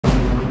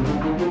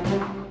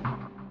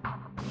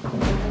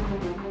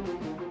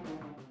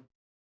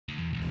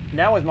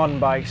Now with modern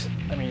bikes,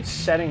 I mean,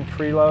 setting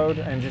preload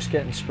and just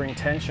getting spring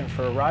tension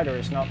for a rider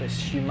is not this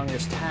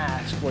humongous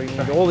task where you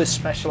need all these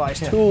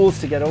specialized tools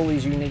to get all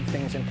these unique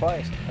things in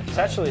place. It's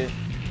actually a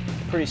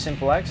pretty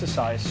simple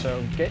exercise,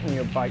 so getting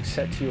your bike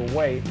set to your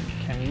weight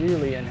can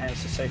really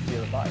enhance the safety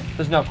of the bike.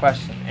 There's no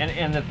question.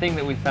 And the thing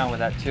that we found with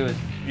that too is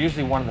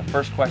usually one of the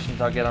first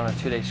questions I'll get on a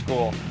 2-day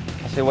school,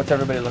 I'll say, what's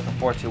everybody looking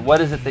forward to?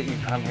 What is it that you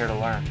come here to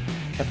learn?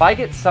 If I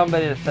get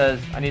somebody that says,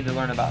 I need to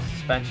learn about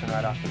suspension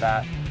right off the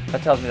bat,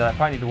 that tells me that I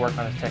probably need to work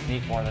on his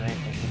technique more than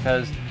anything,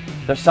 because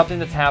there's something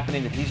that's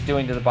happening that he's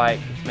doing to the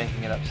bike that's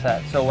making it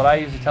upset. So what I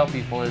usually tell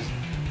people is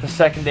the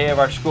second day of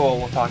our school,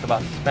 we'll talk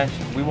about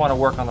suspension. We want to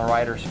work on the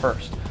riders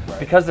first. Right.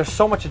 Because there's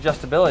so much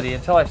adjustability.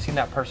 Until I've seen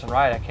that person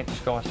ride, I can't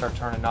just go and start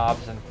turning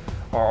knobs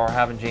or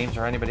having James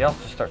or anybody else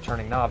just start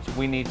turning knobs.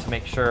 We need to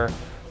make sure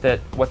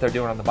that what they're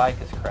doing on the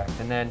bike is correct.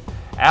 And then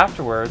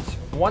afterwards,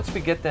 once we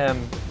get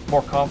them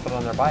more confident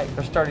on their bike,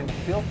 they're starting to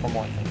feel for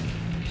more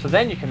things. So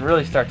then you can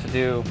really start to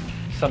do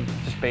some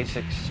just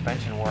basic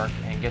suspension work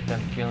and get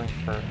them feeling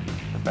for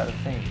better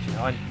things, you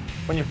know. And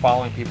when you're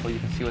following people, you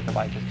can see what the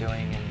bike is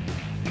doing. And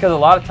because a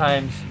lot of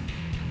times,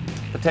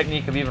 the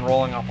technique of even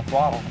rolling off a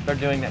throttle, if they're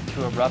doing that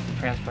too abrupt and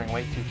transferring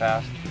weight too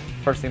fast,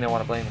 first thing they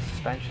want to blame is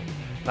suspension.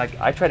 Like,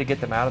 I try to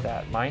get them out of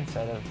that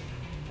mindset of,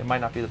 it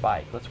might not be the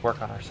bike, let's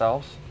work on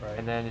ourselves. Right.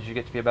 And then as you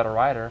get to be a better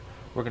rider,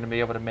 we're going to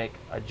be able to make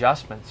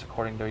adjustments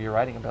according to your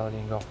riding ability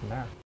and go from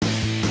there.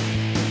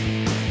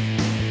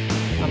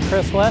 I'm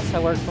Chris West. I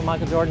work for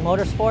Michael Jordan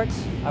Motorsports.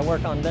 I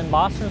work on Ben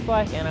Bostrom's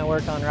bike, and I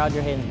work on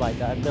Roger Hayden's bike.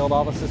 I build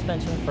all the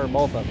suspension for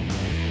both of them.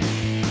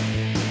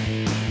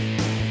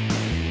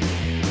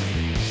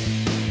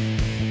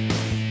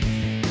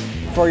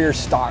 For your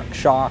stock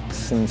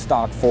shocks and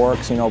stock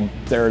forks, you know,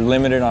 they're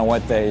limited on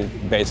what they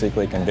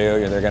basically can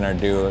do. They're going to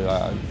do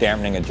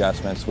dampening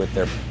adjustments with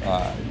their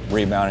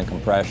rebound and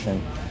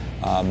compression,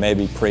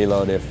 maybe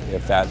preload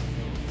if that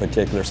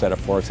particular set of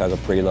forks has a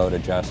preload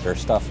adjuster,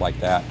 stuff like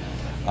that.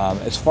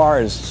 As far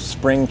as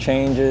spring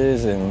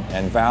changes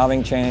and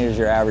valving changes,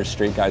 your average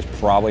street guy's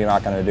probably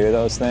not going to do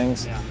those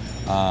things.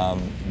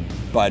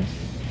 But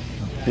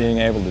being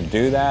able to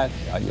do that,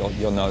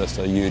 you'll notice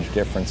a huge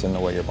difference in the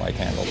way your bike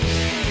handles.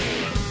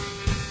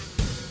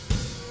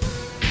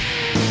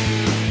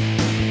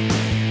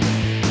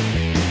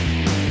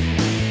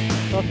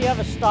 So if you have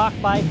a stock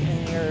bike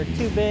and you're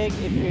too big,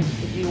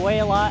 if you weigh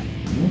a lot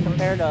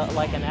compared to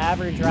like an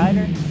average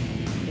rider,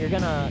 you're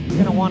gonna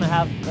want to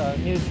have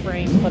new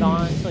springs put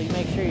on, so you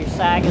make sure your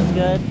sag is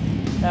good.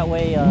 That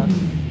way,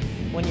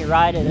 when you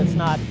ride it, it's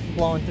not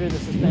blowing through the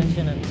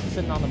suspension and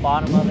sitting on the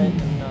bottom of it.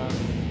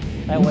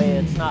 And that way,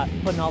 it's not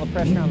putting all the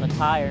pressure on the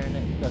tire,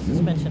 and the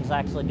suspension's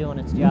actually doing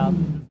its job.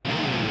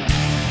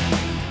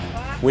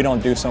 We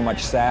don't do so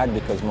much sag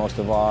because most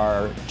of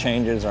our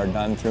changes are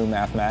done through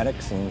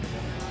mathematics and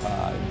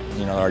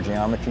you know, our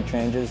geometry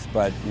changes,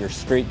 but your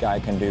street guy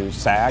can do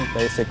sag,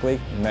 basically,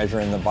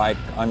 measuring the bike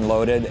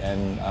unloaded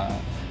and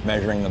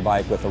measuring the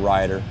bike with the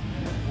rider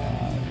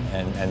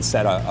and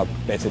set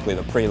basically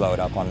the preload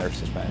up on their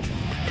suspension.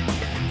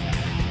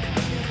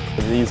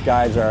 These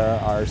guys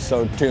are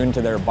so tuned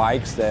to their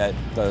bikes that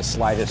the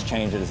slightest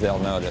changes they'll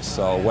notice.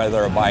 So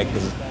whether a bike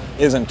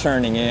isn't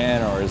turning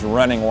in or is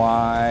running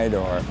wide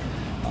or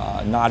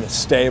not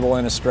stable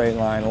in a straight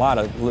line, a lot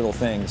of little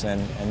things,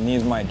 and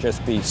these might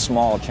just be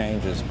small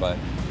changes, but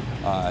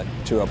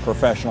to a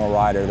professional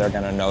rider, they're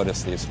going to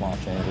notice these small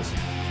changes.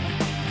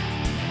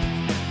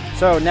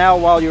 So now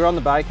while you're on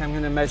the bike, I'm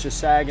going to measure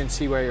sag and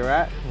see where you're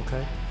at.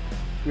 Okay.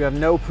 You have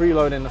no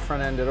preload in the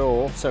front end at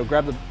all, so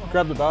grab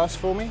the bars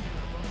for me.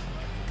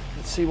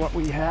 Let's see what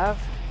we have.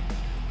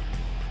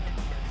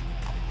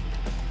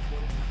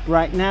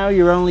 Right now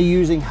you're only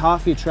using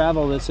half your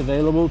travel that's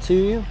available to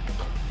you.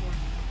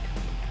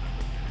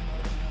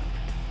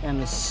 And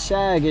the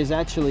sag is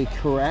actually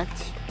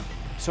correct.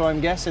 So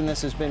I'm guessing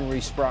this has been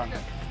resprung.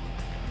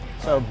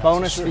 So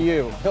bonus for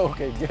you.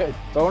 Okay, good.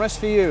 Bonus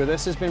for you,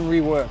 this has been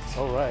reworked.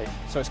 All right.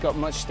 So it's got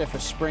much stiffer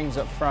springs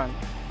up front.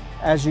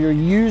 As you're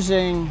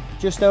using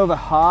just over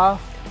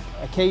half,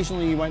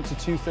 occasionally you went to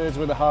 2/3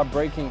 with a hard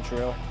braking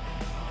drill.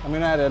 I'm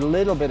gonna add a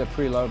little bit of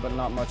preload, but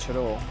not much at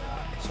all.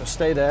 So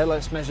stay there,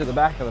 let's measure the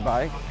back of the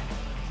bike.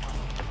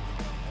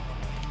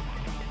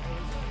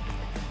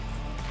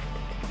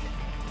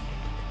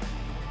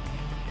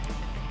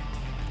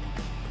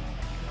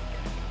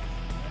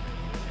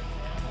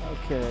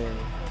 Okay,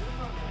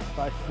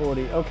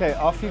 540. Okay,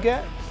 off you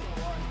get.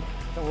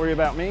 Don't worry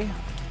about me.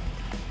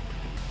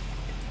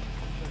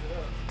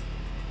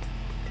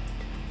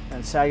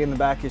 And sag in the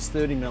back is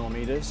 30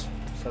 millimeters,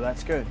 so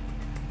that's good.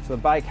 So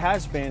the bike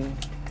has been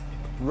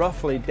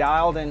roughly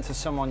dialed into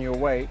some on your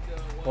weight,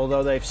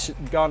 although they've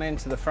gone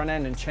into the front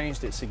end and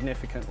changed it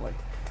significantly.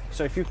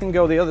 So if you can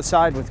go the other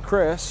side with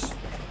Chris,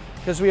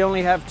 because we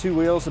only have 2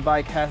 wheels, the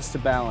bike has to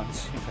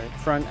balance,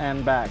 front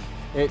and back.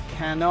 It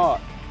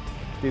cannot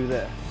do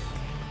this.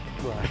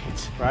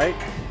 Right?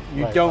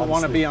 You don't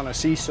want to be on a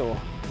seesaw.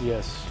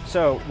 Yes.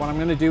 So what I'm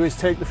going to do is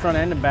take the front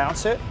end and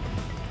bounce it.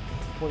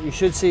 What you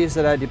should see is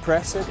that I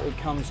depress it, it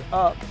comes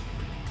up,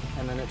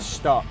 and then it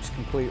stops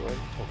completely.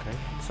 Okay.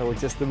 So with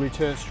just the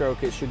return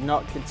stroke, it should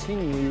not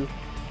continue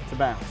to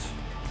bounce.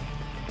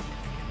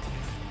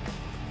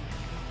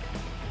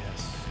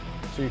 Yes.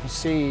 So you can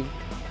see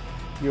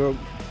you're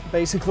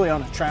basically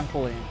on a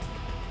trampoline,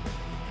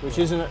 which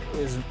is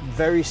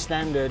very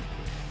standard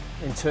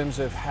in terms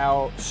of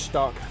how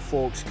stock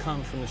forks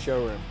come from the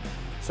showroom.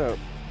 So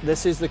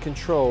this is the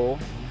control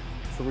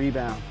for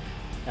rebound,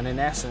 and in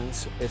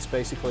essence, it's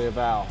basically a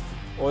valve.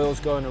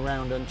 Oil's going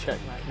around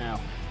unchecked right now,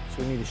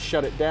 so we need to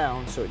shut it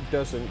down so it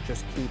doesn't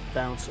just keep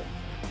bouncing.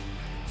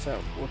 So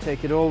we'll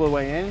take it all the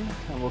way in,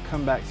 and we'll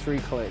come back 3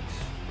 clicks.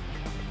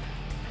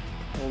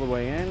 All the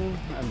way in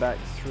and back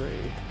 3.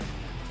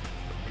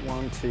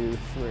 1, 2,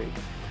 3.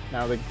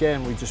 Now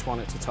again, we just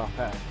want it to top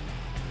out.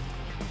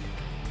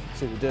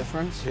 See the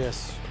difference?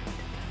 Yes.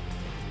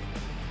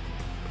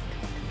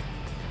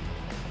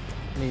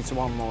 Needs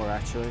one more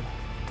actually.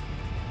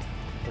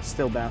 It's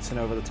still bouncing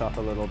over the top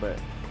a little bit.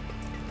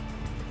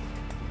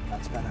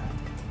 That's better.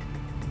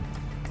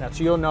 Now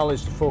to your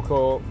knowledge, the fork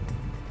oil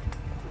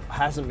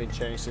hasn't been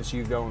changed since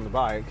you go on the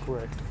bike.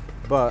 Correct.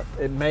 But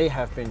it may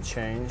have been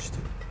changed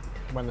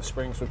when the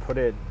springs were put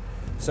in.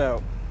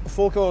 So the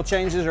fork oil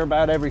changes are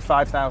about every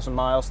 5,000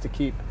 miles to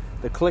keep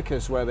the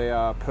clickers where they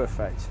are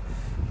perfect.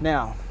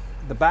 Now,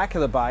 the back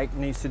of the bike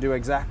needs to do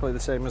exactly the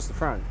same as the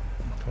front.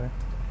 Okay.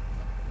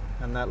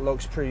 And that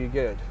looks pretty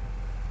good.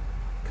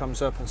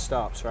 Comes up and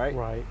stops, right?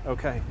 Right.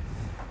 Okay.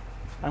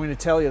 I'm going to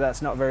tell you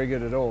that's not very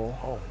good at all.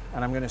 Oh.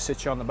 And I'm going to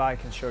sit you on the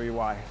bike and show you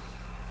why.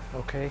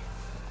 Okay.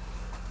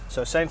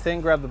 So same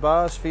thing, grab the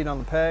bars, feet on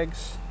the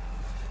pegs.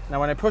 Now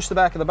when I push the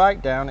back of the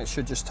bike down, it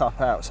should just top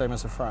out, same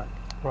as the front.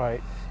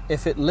 Right.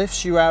 If it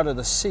lifts you out of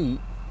the seat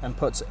and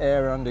puts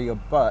air under your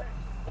butt,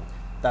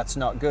 that's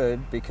not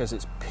good because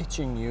it's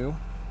pitching you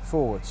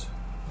forwards.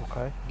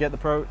 Okay. Get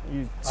the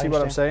you see I what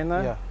I'm understand. saying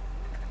there? Yeah.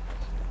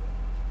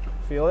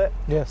 Feel it?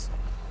 Yes.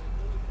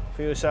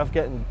 Feel yourself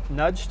getting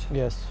nudged?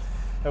 Yes.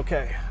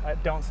 Okay, I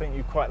don't think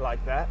you quite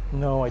like that.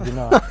 No, I do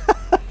not.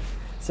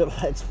 So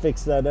let's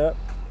fix that up.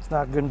 It's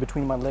not good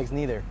between my legs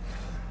neither.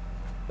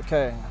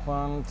 Okay,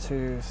 1,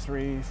 2,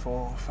 3,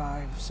 4,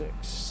 5,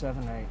 6,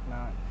 7, 8,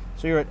 9.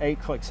 So you're at 8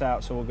 clicks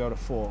out, so we'll go to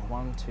 4.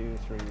 1, 2,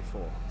 3,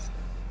 4.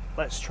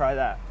 Let's try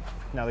that.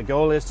 Now the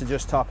goal is to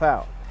just top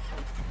out.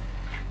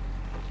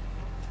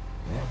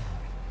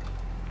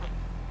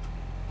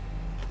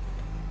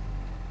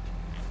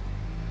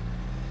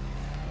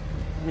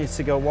 Needs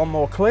to go 1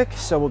 more click,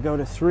 so we'll go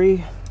to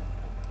 3.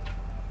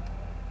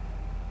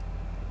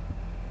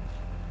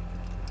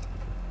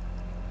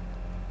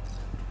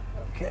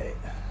 Okay.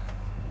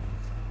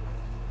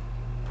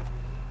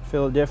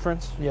 Feel the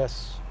difference?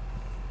 Yes.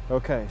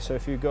 Okay, so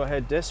if you go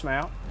ahead,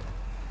 dismount,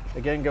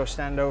 again go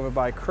stand over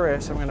by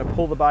Chris. I'm going to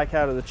pull the bike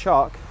out of the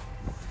chock,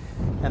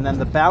 and then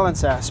the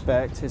balance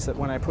aspect is that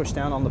when I push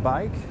down on the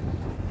bike,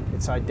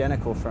 it's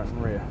identical front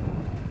and rear.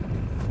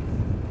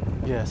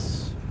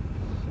 Yes.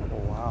 Oh,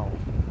 wow.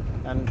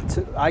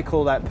 And I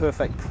call that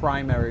perfect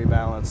primary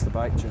balance. The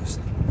bike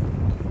just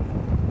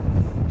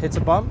hits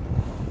a bump,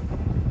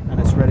 and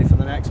it's ready for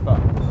the next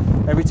bump.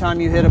 Every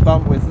time you hit a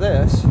bump with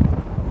this,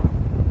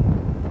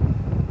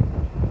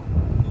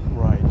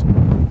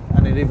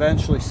 and it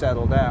eventually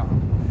settled down.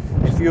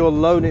 If you're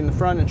loading the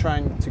front and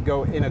trying to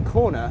go in a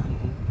corner,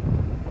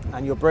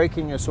 and you're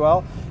braking as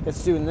well,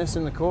 it's doing this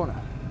in the corner.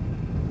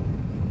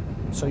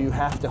 So you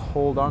have to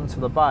hold on to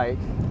the bike,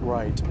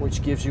 right,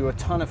 which gives you a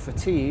ton of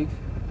fatigue,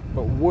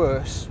 but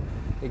worse,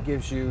 it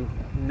gives you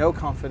no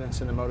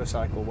confidence in the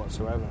motorcycle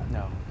whatsoever.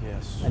 No,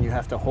 yes. And you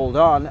have to hold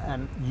on,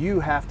 and you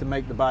have to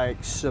make the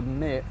bike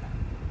submit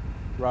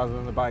rather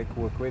than the bike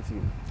work with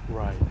you.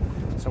 Right.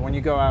 So when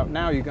you go out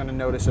now, you're going to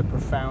notice a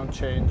profound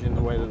change in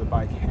the way that the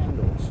bike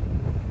handles.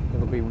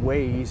 It'll be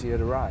way easier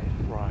to ride.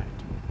 Right.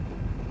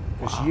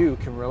 Because you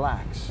can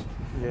relax.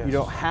 Yes. You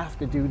don't have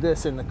to do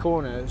this in the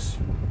corners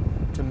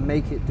to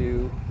make it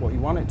do what you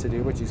want it to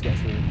do, which is get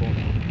through the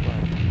corner.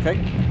 Right.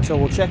 Okay, so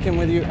we'll check in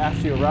with you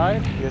after your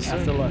ride, yes, sir.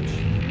 after lunch.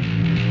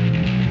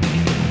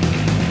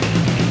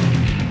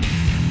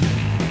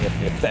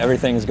 If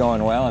everything's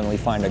going well and we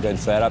find a good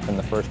setup in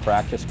the first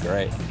practice,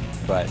 great.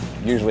 But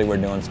usually we're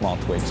doing small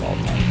tweaks all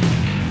the time.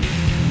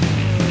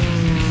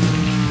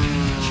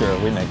 Sure,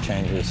 we make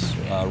changes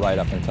right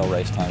up until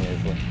race time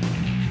usually.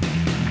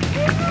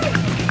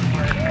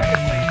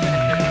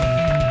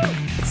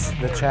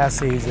 The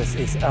chassis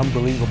is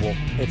unbelievable.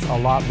 It's a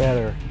lot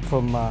better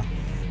from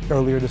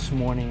earlier this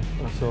morning.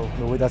 So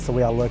that's the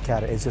way I look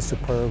at it. It's just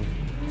superb.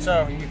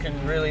 So you can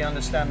really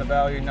understand the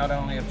value not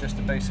only of just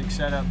a basic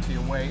setup to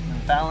your weight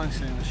and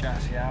balancing the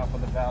chassis out, but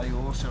the value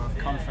also of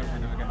comfort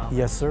when ergonomics.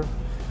 Yes, sir.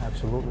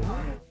 Absolutely.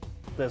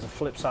 There's a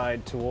flip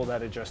side to all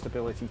that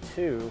adjustability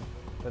too,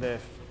 that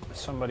if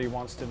somebody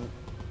wants to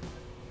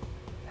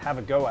have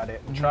a go at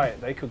it and try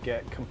it, they could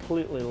get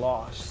completely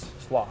lost.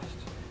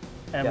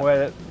 And Yep.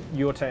 where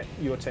your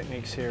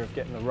techniques here of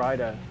getting the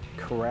rider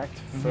correct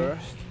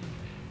first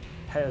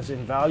has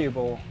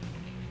invaluable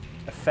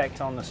effect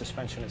on the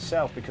suspension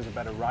itself because of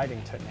better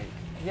riding technique.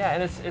 Yeah,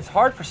 and it's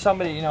hard for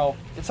somebody, you know,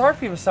 it's hard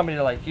for even somebody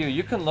like you.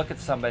 You can look at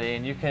somebody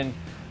and you can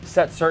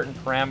set certain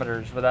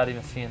parameters without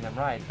even seeing them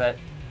right. But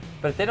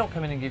if they don't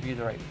come in and give you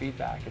the right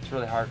feedback, it's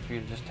really hard for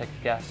you to just take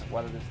a guess of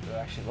what it is they're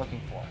actually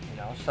looking for, you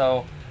know.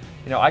 So,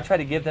 you know, I try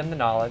to give them the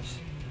knowledge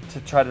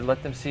to try to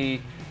let them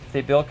see if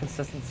they build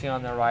consistency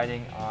on their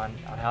riding, on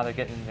how they're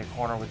getting into the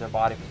corner with their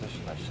body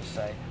position, let's just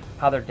say,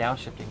 how they're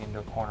downshifting into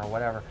a corner,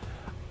 whatever.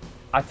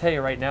 I tell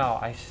you right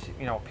now,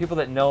 you know, people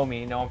that know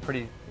me know I'm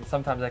pretty,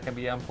 sometimes I can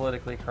be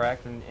unpolitically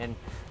correct and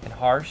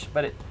harsh,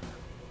 but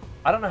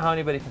I don't know how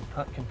anybody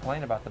can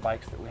complain about the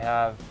bikes that we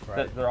have,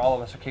 that all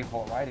of us are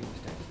capable of riding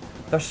these days.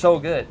 They're so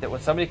good that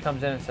when somebody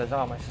comes in and says,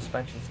 oh, my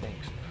suspension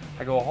stinks,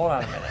 I go, well, hold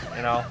on a minute,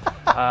 you know.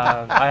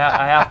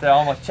 I have to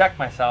almost check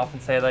myself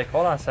and say, like,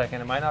 hold on a second,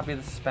 it might not be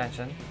the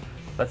suspension.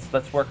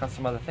 Let's work on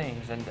some other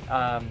things. And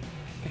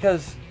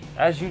because,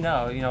 as you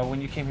know,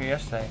 when you came here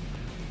yesterday,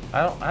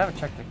 I haven't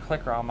checked the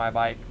clicker on my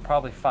bike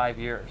probably 5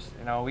 years.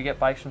 You know, we get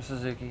bikes from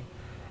Suzuki,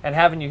 and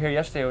having you here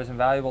yesterday was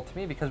invaluable to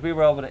me because we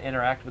were able to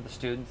interact with the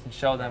students and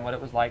show them what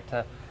it was like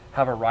to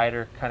have a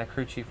rider kind of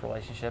crew chief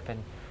relationship,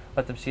 and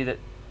let them see that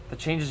the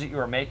changes that you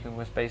were making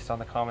was based on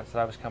the comments that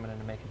I was coming in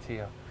and making to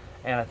you.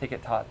 And I think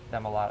it taught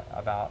them a lot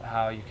about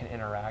how you can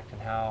interact and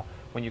how,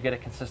 when you get a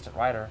consistent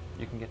rider,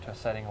 you can get to a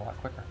setting a lot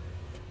quicker.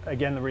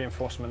 Again, the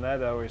reinforcement there,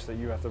 though, is that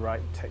you have the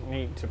right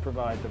technique to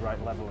provide the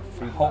right level of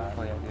feedback.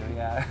 Hopefully I do,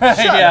 yeah.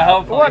 Yeah,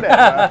 hopefully.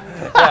 Whatever.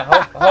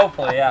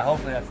 Yeah,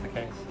 hopefully that's the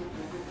case.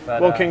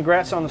 But, well,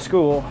 congrats on the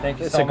school. Thank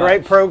you it's so a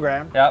great much.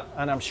 program. Yep.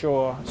 And I'm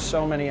sure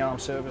so many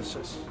armed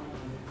services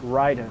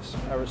riders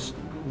are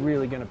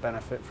really going to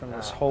benefit from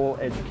this whole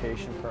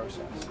education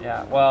process.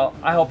 Yeah, well,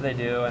 I hope they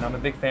do, and I'm a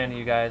big fan of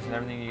you guys and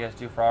everything you guys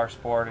do for our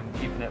sport and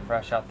keeping it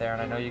fresh out there.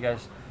 And I know you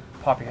guys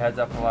pop your heads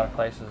up in a lot of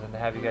places, and to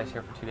have you guys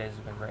here for 2 days has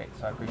been great,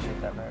 so I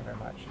appreciate that very, very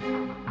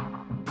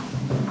much.